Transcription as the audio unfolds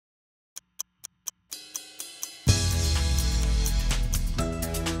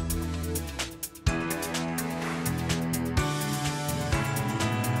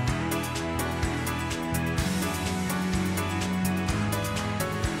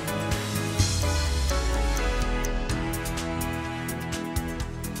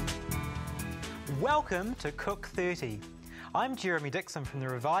Welcome to Cook 30. I'm Jeremy Dixon from the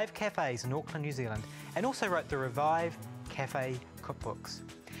Revive Cafes in Auckland, New Zealand, and also wrote the Revive Cafe cookbooks.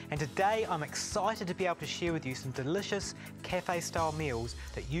 And today I'm excited to be able to share with you some delicious cafe-style meals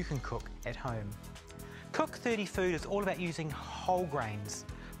that you can cook at home. Cook 30 food is all about using whole grains,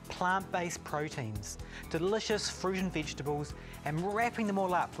 plant-based proteins, delicious fruit and vegetables, and wrapping them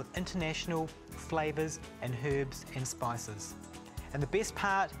all up with international flavours and herbs and spices. And the best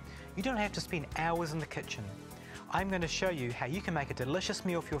part, you don't have to spend hours in the kitchen. I'm going to show you how you can make a delicious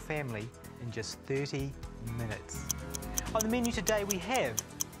meal for your family in just 30 minutes. On the menu today we have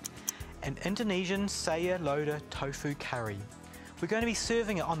an Indonesian Sadur Lodeh tofu curry. We're going to be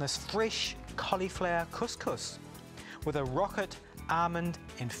serving it on this fresh cauliflower couscous with a rocket, almond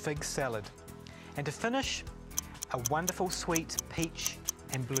and fig salad. And to finish, a wonderful sweet peach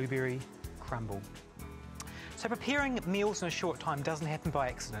and blueberry crumble. So preparing meals in a short time doesn't happen by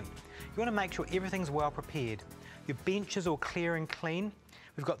accident. You want to make sure everything's well prepared. Your bench is all clear and clean.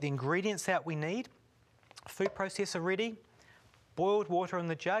 We've got the ingredients out we need. Food processor ready. Boiled water in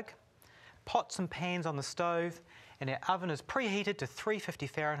the jug. Pots and pans on the stove. And our oven is preheated to 350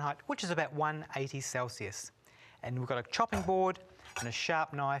 Fahrenheit, which is about 180 Celsius. And we've got a chopping board and a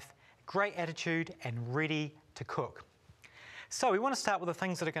sharp knife, great attitude and ready to cook. So we want to start with the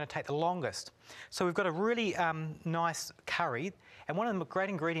things that are going to take the longest. So we've got a really nice curry, and one of the great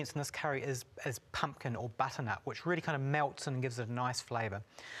ingredients in this curry is pumpkin or butternut, which really kind of melts and gives it a nice flavour.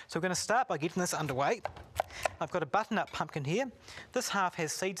 So we're going to start by getting this underway. I've got a butternut pumpkin here. This half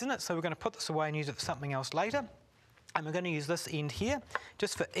has seeds in it, so we're going to put this away and use it for something else later. And we're going to use this end here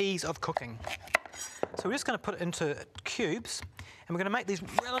just for ease of cooking. So we're just going to put it into cubes, and we're going to make these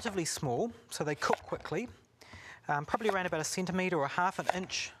relatively small so they cook quickly. Probably around about 1 centimetre or ½ an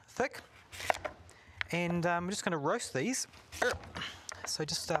inch thick. And we're just going to roast these. So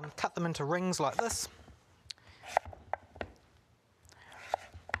just cut them into rings like this.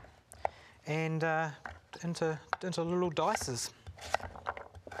 And into little dices.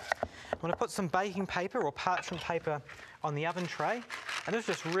 I'm going to put some baking paper or parchment paper on the oven tray. And this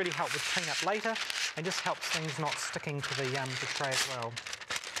just really help with clean-up later and just helps things not sticking to the tray as well.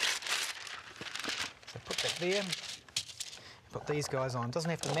 So put that there, put these guys on. Doesn't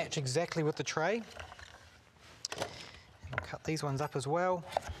have to match exactly with the tray. And cut these ones up as well.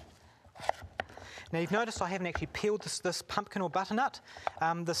 Now you've noticed I haven't actually peeled this pumpkin or butternut.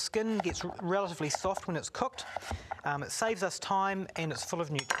 The skin gets relatively soft when it's cooked. It saves us time and it's full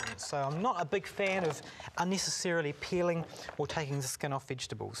of nutrients. So I'm not a big fan of unnecessarily peeling or taking the skin off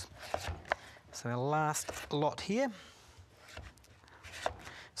vegetables. So our last lot here.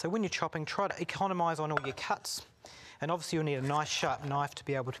 So when you're chopping, try to economise on all your cuts. And obviously you'll need a nice sharp knife to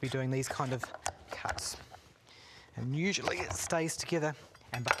be able to be doing these kind of cuts. And usually it stays together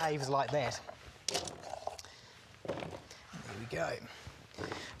and behaves like that. There we go.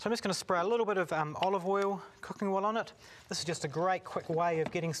 So I'm just going to spray a little bit of olive oil, cooking oil on it. This is just a great quick way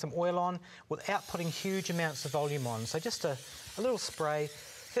of getting some oil on without putting huge amounts of volume on. So just a little spray.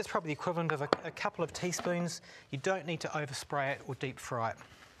 That's probably the equivalent of a couple of teaspoons. You don't need to overspray it or deep fry it.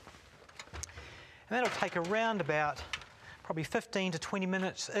 And that'll take around about probably 15 to 20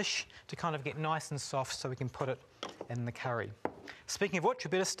 minutes-ish to kind of get nice and soft so we can put it in the curry. Speaking of which, you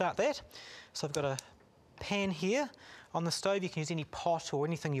better start that. So I've got a pan here on the stove. You can use any pot or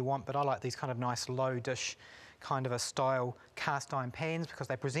anything you want, but I like these kind of nice low dish kind of a style cast iron pans because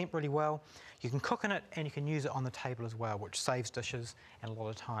they present really well. You can cook in it and you can use it on the table as well, which saves dishes and a lot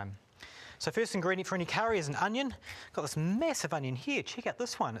of time. So first ingredient for any curry is an onion. Got this massive onion here. Check out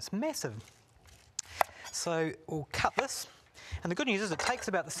this one, it's massive. So we'll cut this, and the good news is it takes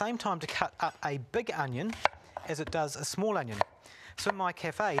about the same time to cut up a big onion as it does a small onion. So in my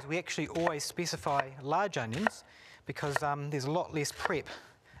cafes we actually always specify large onions because there's a lot less prep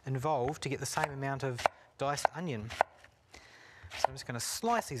involved to get the same amount of diced onion. So I'm just going to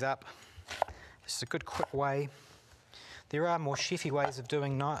slice these up. This is a good quick way. There are more chefy ways of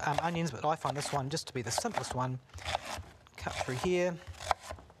doing onions, but I find this one just to be the simplest one. Cut through here.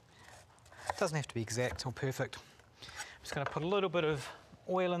 Doesn't have to be exact or perfect. I'm just going to put a little bit of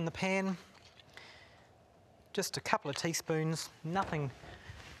oil in the pan. Just a couple of teaspoons, nothing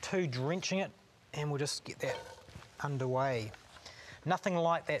too drenching it, and we'll just get that underway. Nothing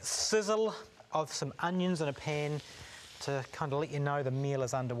like that sizzle of some onions in a pan to kind of let you know the meal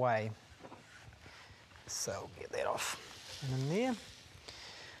is underway. So I'll get that off and in there.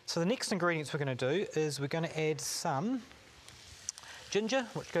 So the next ingredients we're going to do is we're going to add some ginger,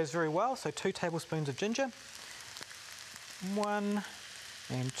 which goes very well, so 2 tablespoons of ginger. 1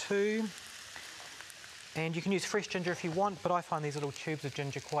 and 2. And you can use fresh ginger if you want, but I find these little tubes of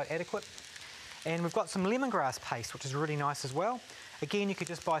ginger quite adequate. And we've got some lemongrass paste, which is really nice as well. Again, you could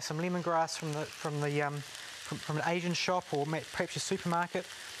just buy some lemongrass from an Asian shop or perhaps your supermarket,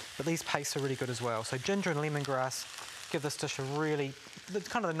 but these pastes are really good as well. So ginger and lemongrass give this dish a really,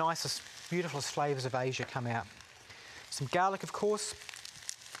 kind of the nicest, beautifulest flavours of Asia come out. Some garlic, of course.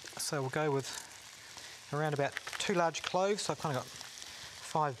 So we'll go with around about 2 large cloves. So I've kind of got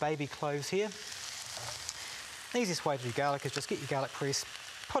 5 baby cloves here. The easiest way to do garlic is just get your garlic press,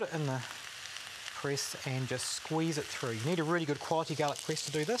 put it in the press and just squeeze it through. You need a really good quality garlic press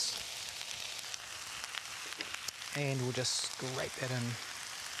to do this. And we'll just scrape that in.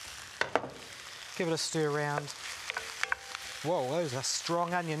 Give it a stir around. Whoa, those are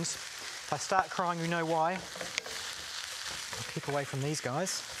strong onions. If I start crying, you know why. I'll keep away from these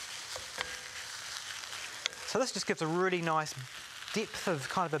guys. So this just gives a really nice depth of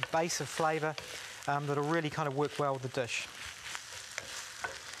kind of a base of flavour that'll really kind of work well with the dish.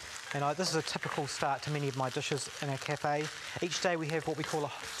 And this is a typical start to many of my dishes in our cafe. Each day we have what we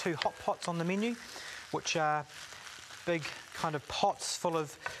call 2 hot pots on the menu, which are big kind of pots full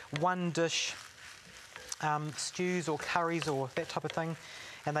of one dish stews or curries or that type of thing.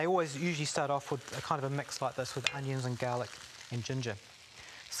 And they always usually start off with a kind of a mix like this with onions and garlic and ginger.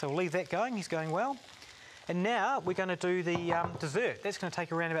 So we'll leave that going, he's going well. And now we're going to do the dessert. That's going to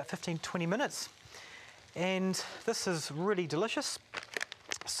take around about 15-20 minutes. And this is really delicious.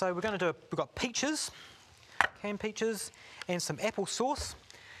 So we're going to do, we've got peaches, canned peaches, and some apple sauce.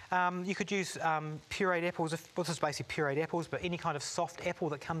 You could use pureed apples, this is basically pureed apples, but any kind of soft apple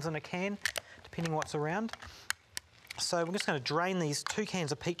that comes in a can, depending what's around. So we're just going to drain these 2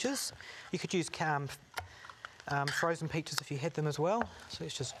 cans of peaches. You could use frozen peaches if you had them as well. So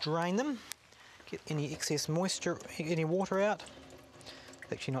let's just drain them, get any excess moisture, any water out.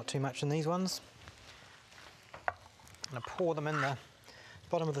 Actually not too much in these ones. I'm going to pour them in the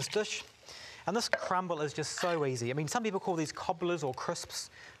bottom of this dish. And this crumble is just so easy. I mean, some people call these cobblers or crisps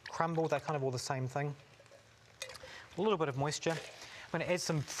crumble. They're kind of all the same thing. A little bit of moisture. I'm going to add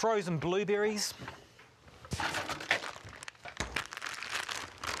some frozen blueberries.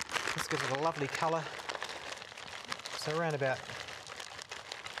 This gives it a lovely colour. So around about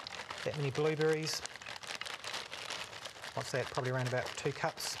that many blueberries. What's that? Probably around about 2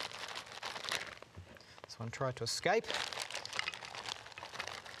 cups. This one tried to escape.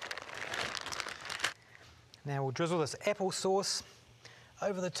 Now we'll drizzle this apple sauce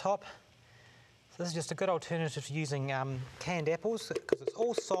over the top. So this is just a good alternative to using canned apples because it's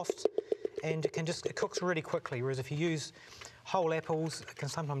all soft and it cooks really quickly. Whereas if you use whole apples, it can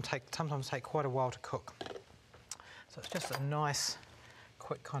sometimes take quite a while to cook. So it's just a nice,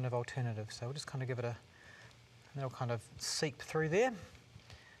 quick kind of alternative. So we'll just kind of give it and it'll kind of seep through there,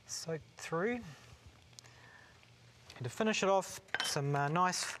 soak through. And to finish it off, some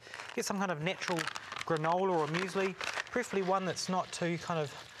get some kind of natural granola or muesli, preferably one that's not too kind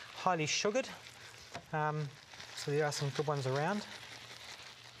of highly sugared. So there are some good ones around.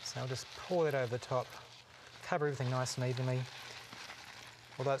 So I'll just pour that over the top, cover everything nice and evenly.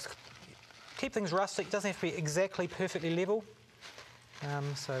 Although keep things rustic, it doesn't have to be exactly perfectly level.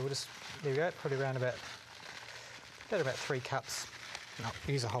 So we'll just, there we go, put it around about 3 cups. No,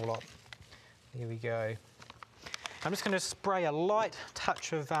 use a whole lot. There we go. I'm just going to spray a light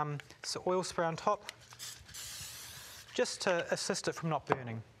touch of oil spray on top, just to assist it from not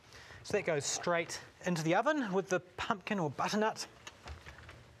burning. So that goes straight into the oven with the pumpkin or butternut.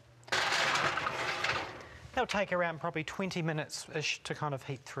 That'll take around probably 20 minutes-ish to kind of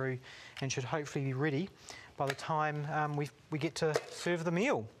heat through and should hopefully be ready by the time we get to serve the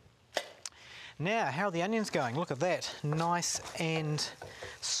meal. Now, how are the onions going? Look at that, nice and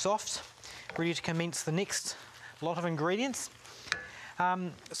soft, ready to commence the next lot of ingredients.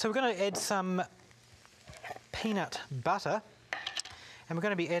 So we're going to add some peanut butter, and we're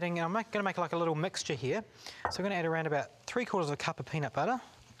going to be adding, I'm going to make like a little mixture here. So we're going to add around about 3/4 cup of peanut butter.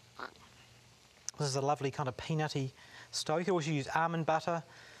 This is a lovely kind of peanutty style. You could also use almond butter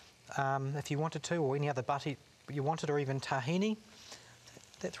if you wanted to, or any other butter you wanted, or even tahini.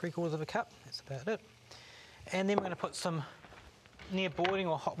 That 3/4 cup, that's about it. And then we're going to put some near boiling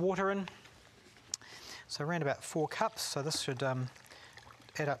or hot water in. So around about 4 cups, so this should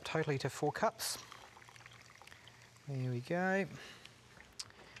add up totally to 4 cups. There we go.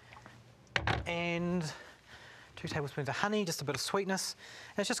 And 2 tablespoons of honey, just a bit of sweetness.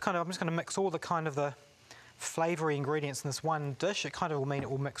 And it's just kind of, I'm just going to mix all the kind of the flavoury ingredients in this one dish. It kind of will mean it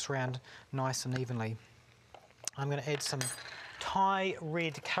will mix around nice and evenly. I'm going to add some Thai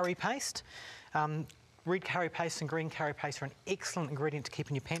red curry paste. Red curry paste and green curry paste are an excellent ingredient to keep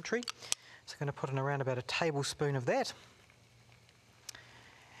in your pantry. So I'm going to put in around about a tablespoon of that.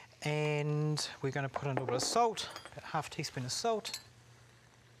 And we're going to put in a little bit of salt, about half a teaspoon of salt.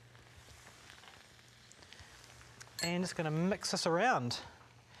 And just going to mix this around.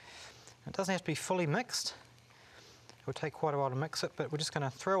 It doesn't have to be fully mixed. It will take quite a while to mix it, but we're just going to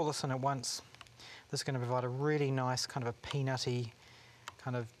throw all this in at once. This is going to provide a really nice kind of a peanutty,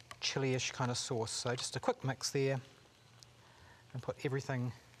 kind of chili-ish kind of sauce. So just a quick mix there and put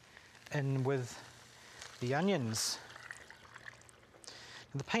everything in with the onions.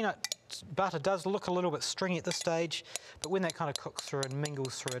 And the peanut butter does look a little bit stringy at this stage, but when that kind of cooks through and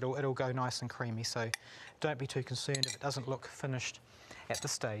mingles through, it'll go nice and creamy. So don't be too concerned if it doesn't look finished at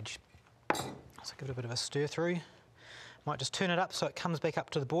this stage. So give it a bit of a stir through. Might just turn it up so it comes back up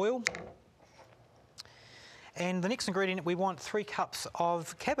to the boil. And the next ingredient, we want 3 cups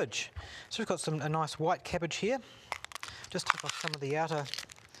of cabbage. So we've got a nice white cabbage here. Just take off some of the outer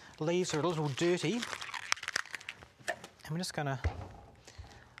leaves, are a little dirty. And we're just going to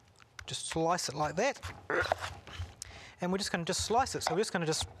slice it like that. And we're just going to slice it. So we're just going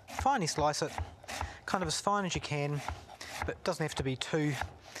to finely slice it, kind of as fine as you can, but it doesn't have to be too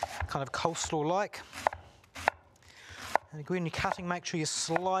kind of coleslaw-like. And when you're cutting, make sure you're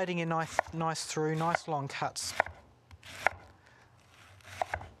sliding your knife nice through, nice long cuts.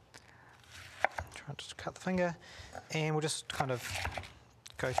 Try to cut the finger, and we'll just kind of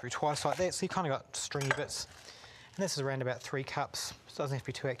go through twice like that. So you kind of got stringy bits. And this is around about 3 cups. It doesn't have to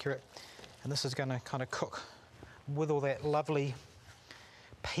be too accurate. And this is going to kind of cook with all that lovely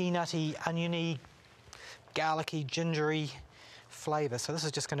peanutty, oniony, garlicky, gingery flavour. So this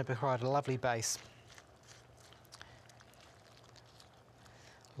is just going to provide a lovely base.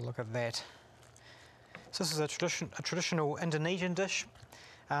 Look at that. So this is a traditional Indonesian dish.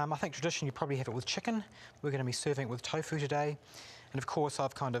 I think traditionally you probably have it with chicken. We're going to be serving it with tofu today. And of course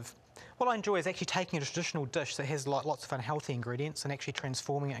what I enjoy is actually taking a traditional dish that has lots of unhealthy ingredients and actually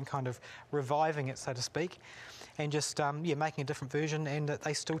transforming it and kind of reviving it, so to speak. And just making a different version, and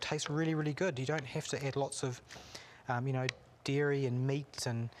they still taste really, really good. You don't have to add lots of dairy and meat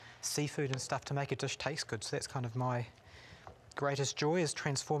and seafood and stuff to make a dish taste good. So that's kind of my greatest joy, is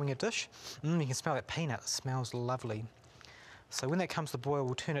transforming a dish. You can smell that peanut, it smells lovely. So when that comes to boil,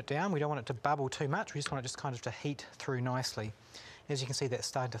 we'll turn it down. We don't want it to bubble too much, we just want it kind of to heat through nicely. As you can see, that's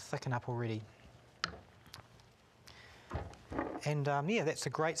starting to thicken up already. And that's a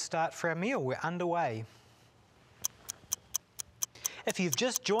great start for our meal. We're underway. If you've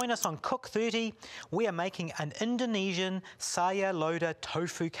just joined us on Cook 30, we are making an Indonesian Sadur Lodeh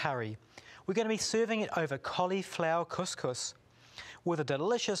tofu curry. We're going to be serving it over cauliflower couscous with a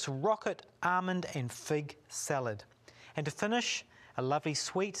delicious rocket, almond and fig salad. And to finish, a lovely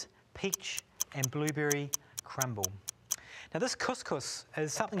sweet peach and blueberry crumble. Now this couscous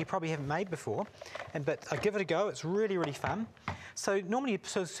is something you probably haven't made before, but I give it a go, it's really, really fun. So normally you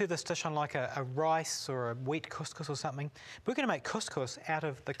sort of serve this dish on like a rice or a wheat couscous or something. We're going to make couscous out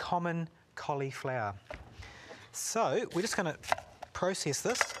of the common cauliflower. So we're just going to process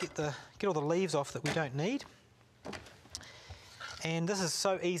this, get all the leaves off that we don't need. And this is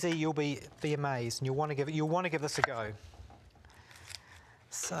so easy, you'll be amazed, and you'll want to give this a go.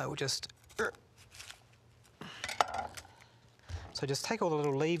 So we'll just take all the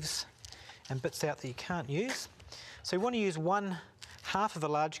little leaves and bits out that you can't use. So you want to use 1/2 of a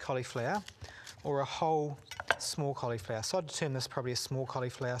large cauliflower or a whole small cauliflower. So I'd determine this probably a small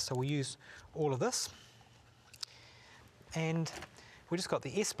cauliflower, so we'll use all of this. And we just got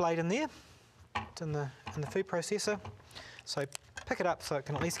the S blade in there. It's in the food processor. So pick it up so it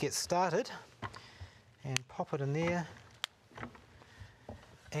can at least get started and pop it in there.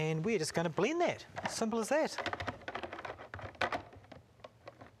 And we're just going to blend that. Simple as that.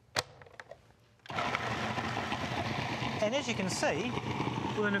 And as you can see,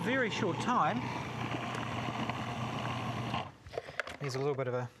 within a very short time, there's a little bit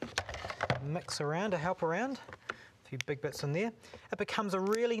of a mix around, a help around, a few big bits in there. It becomes a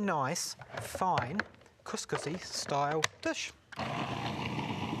really nice, fine, couscous-y style dish.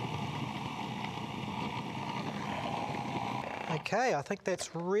 Okay, I think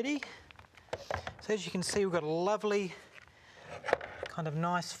that's ready. So as you can see, we've got a lovely, kind of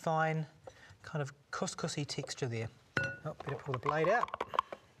nice, fine, kind of couscous-y texture there. Oh, better pull the blade out.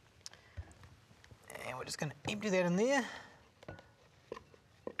 And we're just going to empty that in there.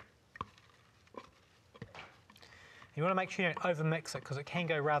 You want to make sure you don't over-mix it because it can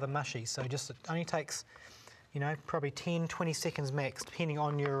go rather mushy. So it only takes, probably 10, 20 seconds max, depending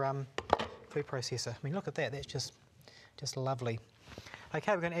on your food processor. I mean, look at that. That's just lovely.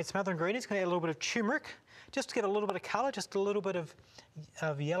 Okay, we're going to add some other ingredients. We're going to add a little bit of turmeric, just to give it a little bit of colour, just a little bit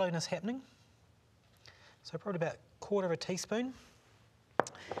of yellowness happening. So probably about 1/4 teaspoon.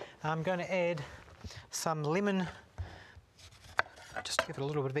 I'm going to add some lemon, just to give it a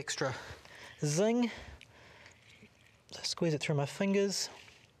little bit of extra zing. So squeeze it through my fingers.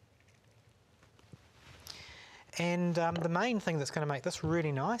 And the main thing that's going to make this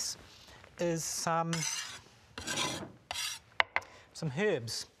really nice is some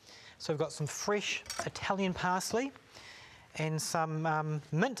herbs. So we've got some fresh Italian parsley and some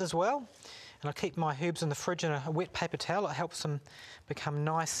mint as well. And I keep my herbs in the fridge in a wet paper towel. It helps them become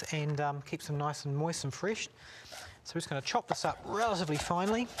nice and keeps them nice and moist and fresh. So we're just going to chop this up relatively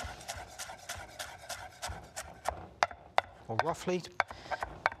finely, or roughly.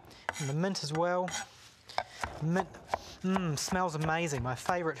 And the mint as well. Mint smells amazing. My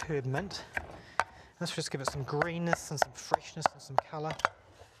favourite herb, mint. This will just give it some greenness and some freshness and some colour.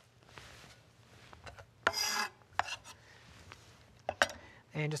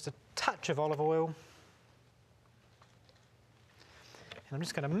 And just a touch of olive oil. And I'm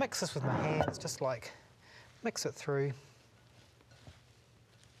just going to mix this with my hands, just like mix it through.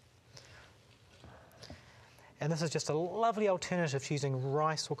 And this is just a lovely alternative to using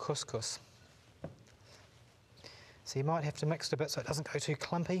rice or couscous. So you might have to mix it a bit so it doesn't go too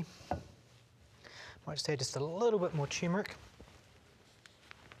clumpy. Might just add just a little bit more turmeric,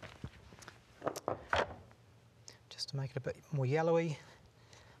 just to make it a bit more yellowy.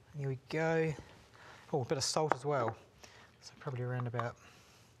 Here we go. Oh, a bit of salt as well. So probably around about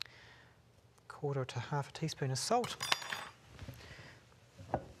a quarter to half a teaspoon of salt.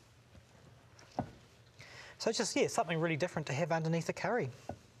 So it's just, yeah, something really different to have underneath a curry.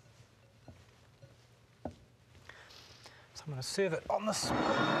 So I'm going to serve it on this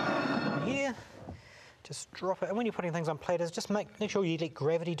here. Just drop it. And when you're putting things on platters, just make sure you let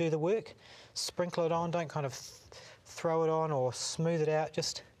gravity do the work. Sprinkle it on. Don't kind of throw it on or smooth it out.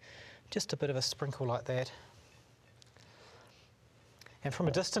 Just a bit of a sprinkle like that. And from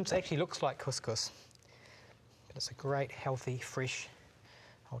a distance, it actually looks like couscous. But it's a great, healthy, fresh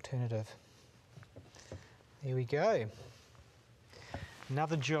alternative. There we go.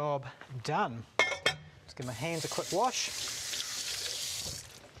 Another job done. Just give my hands a quick wash.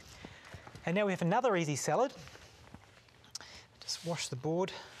 And now we have another easy salad. Just wash the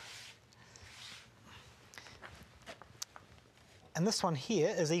board. And this one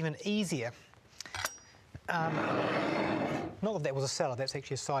here is even easier. Not that that was a salad, that's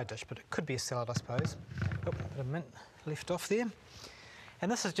actually a side dish, but it could be a salad, I suppose. Oh, a bit of mint left off there.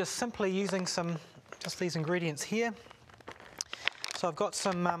 And this is just simply using just these ingredients here. So I've got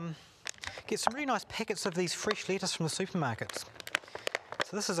get some really nice packets of these fresh lettuce from the supermarkets.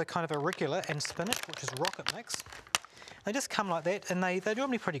 So this is a kind of a regular and spinach, which is rocket mix. They just come like that, and they're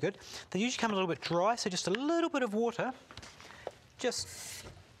normally pretty good. They usually come a little bit dry, so just a little bit of water, just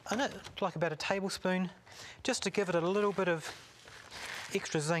in it, like about a tablespoon, just to give it a little bit of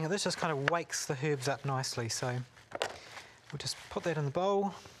extra zing. This just kind of wakes the herbs up nicely. So we'll just put that in the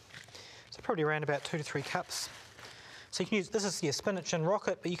bowl. So probably around about 2 to 3 cups. So you can use, this is spinach and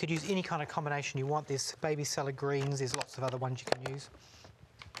rocket, but you could use any kind of combination you want. There's baby salad greens, there's lots of other ones you can use.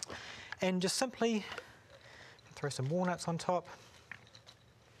 And just simply throw some walnuts on top,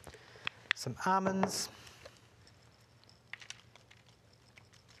 some almonds,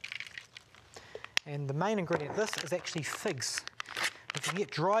 and the main ingredient of this is actually figs. If you can get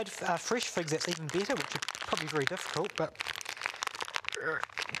dried, fresh figs, that's even better, which is probably very difficult, but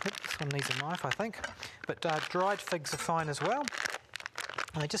this one needs a knife, I think. But dried figs are fine as well.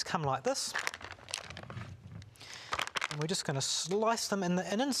 And they just come like this. And we're just going to slice them,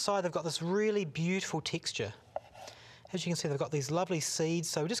 and inside they've got this really beautiful texture. As you can see, they've got these lovely seeds,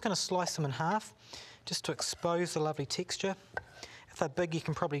 so we're just going to slice them in half, just to expose the lovely texture. If they're big, you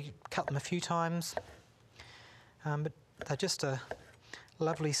can probably cut them a few times, but they're just a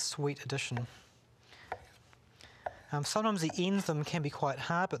lovely sweet addition. Sometimes the ends of them can be quite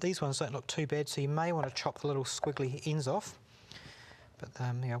hard, but these ones don't look too bad, so you may want to chop the little squiggly ends off. But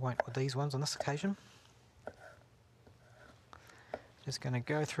yeah, I won't with these ones on this occasion. Just going to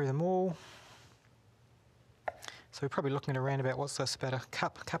go through them all. So we're probably looking at around about, what's this, about a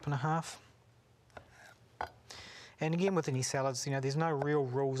cup and a half. And again, with any salads, there's no real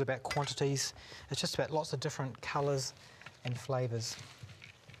rules about quantities. It's just about lots of different colours and flavours.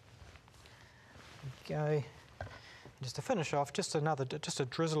 There we go. Just to finish off, just a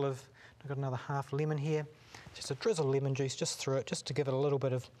drizzle of, I've got another half lemon here. Just a drizzle of lemon juice just through it, just to give it a little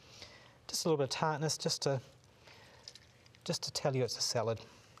bit of tartness, just to tell you it's a salad.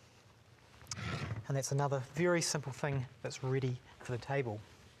 And that's another very simple thing that's ready for the table.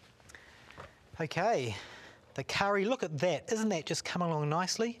 Okay, the curry, look at that. Isn't that just coming along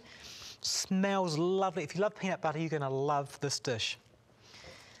nicely? Smells lovely. If you love peanut butter, you're going to love this dish.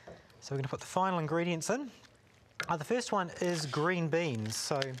 So we're going to put the final ingredients in. The first one is green beans.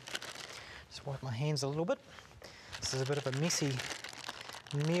 So just wipe my hands a little bit. This is a bit of a messy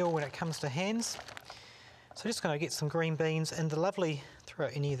meal when it comes to hands. So just going to get some green beans, and the lovely, throw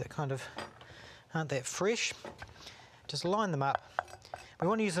out any that kind of aren't that fresh. Just line them up. We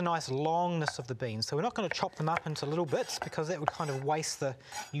want to use a nice longness of the beans, so we're not going to chop them up into little bits because that would kind of waste the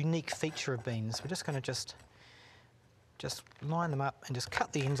unique feature of beans. We're just going to just line them up and just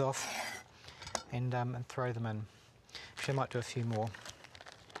cut the ends off and throw them in. Actually, I might do a few more.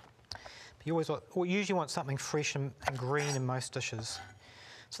 But you usually want something fresh and green in most dishes.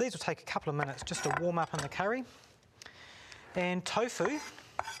 So these will take a couple of minutes just to warm up in the curry. And tofu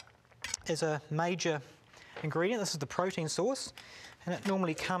is a major ingredient. This is the protein source, and it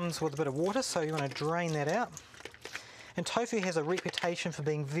normally comes with a bit of water, so you want to drain that out. And tofu has a reputation for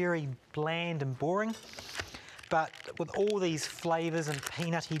being very bland and boring, but with all these flavours and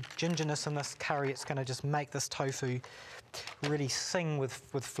peanutty gingerness in this curry, it's going to just make this tofu really sing with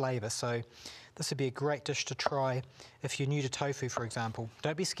flavour. So this would be a great dish to try if you're new to tofu, for example.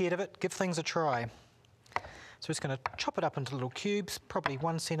 Don't be scared of it, give things a try. So we're just going to chop it up into little cubes, probably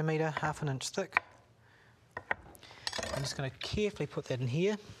 1 centimetre, ½ inch thick. I'm just going to carefully put that in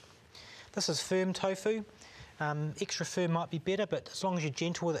here. This is firm tofu. Extra firm might be better, but as long as you're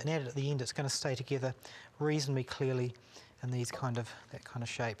gentle with it and add it at the end, it's going to stay together reasonably clearly in that kind of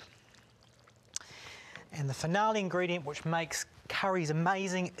shape. And the finale ingredient, which makes curries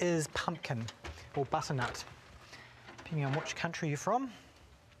amazing, is pumpkin or butternut, depending on which country you're from.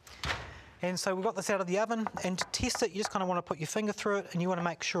 And so we've got this out of the oven, and to test it, you just kind of want to put your finger through it, and you want to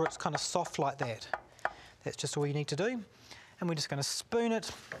make sure it's kind of soft like that. That's just all you need to do. And we're just going to spoon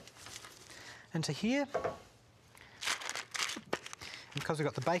it into here. And because we've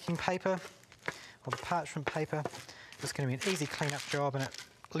got the baking paper or the parchment paper, it's going to be an easy clean-up job and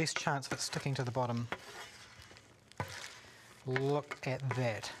less chance of it sticking to the bottom. Look at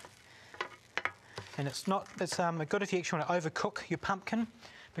that. And it's good if you actually want to overcook your pumpkin,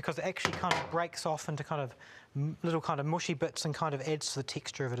 because it actually kind of breaks off into kind of little kind of mushy bits and kind of adds to the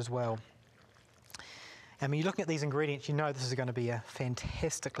texture of it as well. And when you're looking at these ingredients, you know this is going to be a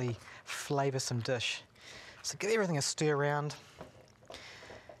fantastically flavoursome dish. So give everything a stir around.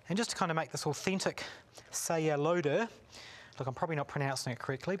 And just to kind of make this authentic Sadur Lodeh, look, I'm probably not pronouncing it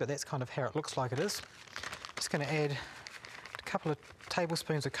correctly, but that's kind of how it looks like it is. Just going to add a couple of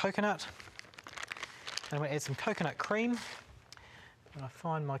tablespoons of coconut. And I'm going to add some coconut cream. And I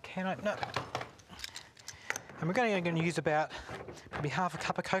find my can opener. And we're going to use about probably ½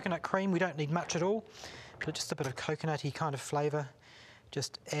 cup of coconut cream. We don't need much at all, but just a bit of coconutty kind of flavour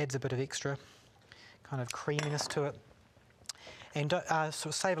just adds a bit of extra kind of creaminess to it. And sort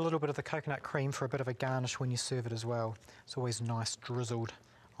of save a little bit of the coconut cream for a bit of a garnish when you serve it as well. It's always nice drizzled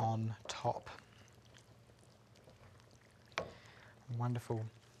on top. Wonderful.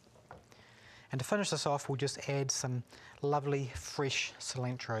 And to finish this off, we'll just add some lovely fresh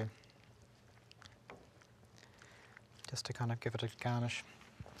cilantro, just to kind of give it a garnish.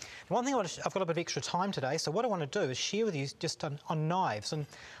 And one thing I've got a bit of extra time today, so what I want to do is share with you just on knives. And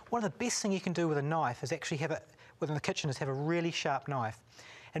one of the best things you can do with a knife is actually have it within the kitchen, is have a really sharp knife.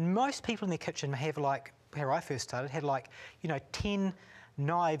 And most people in their kitchen have, like where I first started, had 10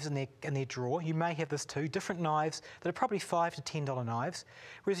 knives in their drawer. You may have this too, different knives that are probably $5 to $10 knives.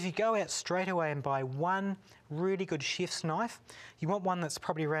 Whereas if you go out straight away and buy one really good chef's knife, you want one that's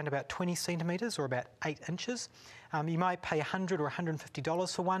probably around about 20 centimetres or about 8 inches. You might pay $100 or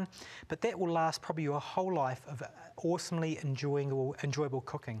 $150 for one, but that will last probably your whole life of awesomely enjoyable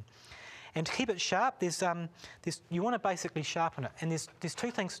cooking. And to keep it sharp, you want to basically sharpen it. And there's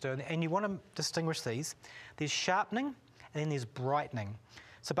two things to do, and you want to distinguish these. There's sharpening, and then there's brightening.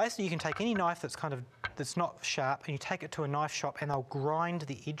 So basically, you can take any knife that's not sharp, and you take it to a knife shop, and they'll grind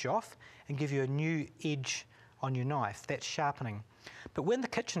the edge off and give you a new edge on your knife. That's sharpening. But when in the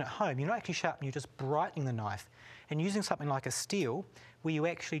kitchen at home, you're not actually sharpening, you're just brightening the knife. And using something like a steel, where you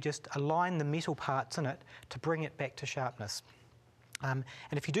actually just align the metal parts in it to bring it back to sharpness. And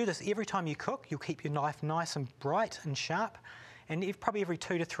if you do this every time you cook, you'll keep your knife nice and bright and sharp. And probably every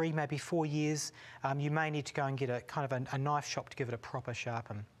 2 to 3, maybe 4 years, you may need to go and get a knife shop to give it a proper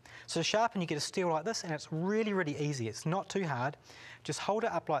sharpen. So to sharpen, you get a steel like this, and it's really, really easy. It's not too hard. Just hold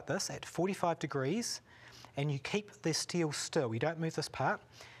it up like this at 45 degrees, and you keep the steel still. You don't move this part.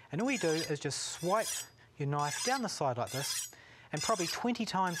 And all you do is just swipe your knife down the side like this, and probably 20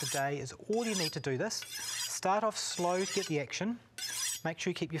 times a day is all you need to do this. Start off slow to get the action. Make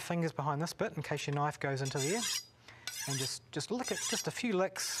sure you keep your fingers behind this bit in case your knife goes into there. And just lick it, just a few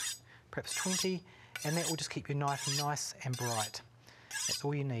licks, perhaps 20, and that will just keep your knife nice and bright. That's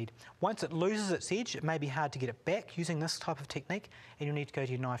all you need. Once it loses its edge, it may be hard to get it back using this type of technique, and you'll need to go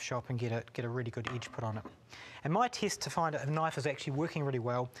to your knife shop and get a really good edge put on it. And my test to find if a knife is actually working really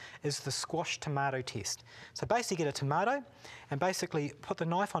well is the squash tomato test. So basically get a tomato and basically put the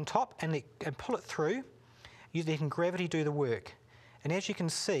knife on top and pull it through, letting gravity do the work. And as you can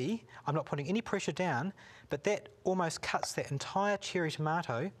see, I'm not putting any pressure down, but that almost cuts that entire cherry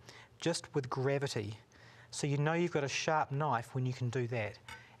tomato just with gravity. So you know you've got a sharp knife when you can do that,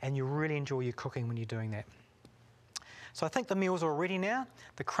 and you really enjoy your cooking when you're doing that. So I think the meals are ready now.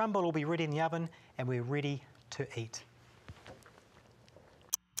 The crumble will be ready in the oven, and we're ready to eat.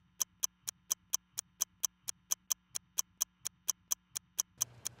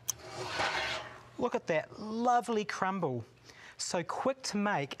 Look at that lovely crumble. So quick to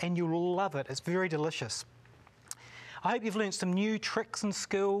make, and you'll love it. It's very delicious. I hope you've learned some new tricks and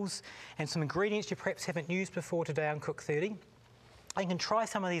skills and some ingredients you perhaps haven't used before today on Cook 30. And you can try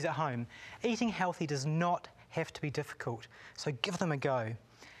some of these at home. Eating healthy does not have to be difficult, so give them a go.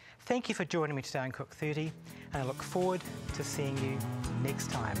 Thank you for joining me today on Cook 30, and I look forward to seeing you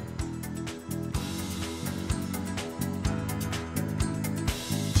next time.